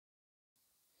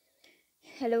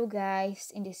Hello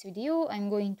guys, in this video I'm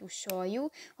going to show you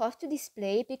how to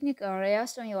display picnic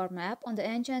areas on your map on the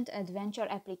Enchanted Adventure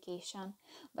application.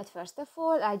 But first of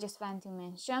all, I just want to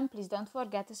mention, please don't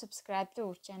forget to subscribe to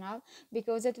our channel,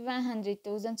 because at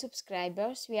 100,000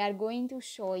 subscribers we are going to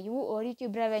show you our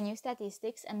YouTube revenue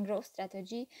statistics and growth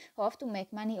strategy how to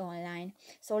make money online.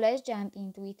 So let's jump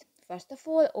into it. First of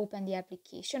all, open the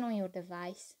application on your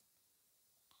device.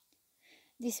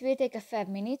 This will take a 5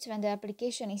 minutes when the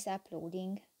application is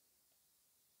uploading.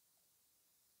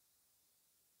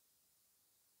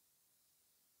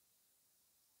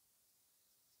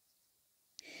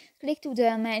 Click to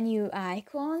the menu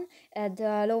icon at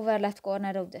the lower left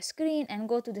corner of the screen and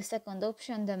go to the second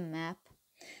option, the map.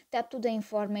 Tap to the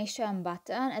information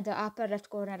button at the upper left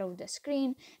corner of the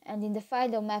screen, and in the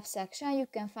file or map section you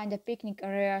can find the picnic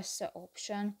areas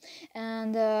option.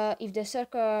 And if the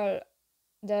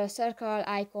circle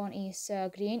icon is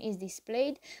green, is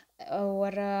displayed,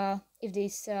 or if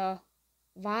this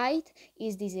white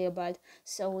is disabled.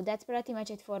 So that's pretty much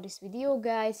it for this video,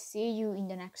 guys. See you in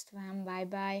the next one. Bye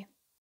bye.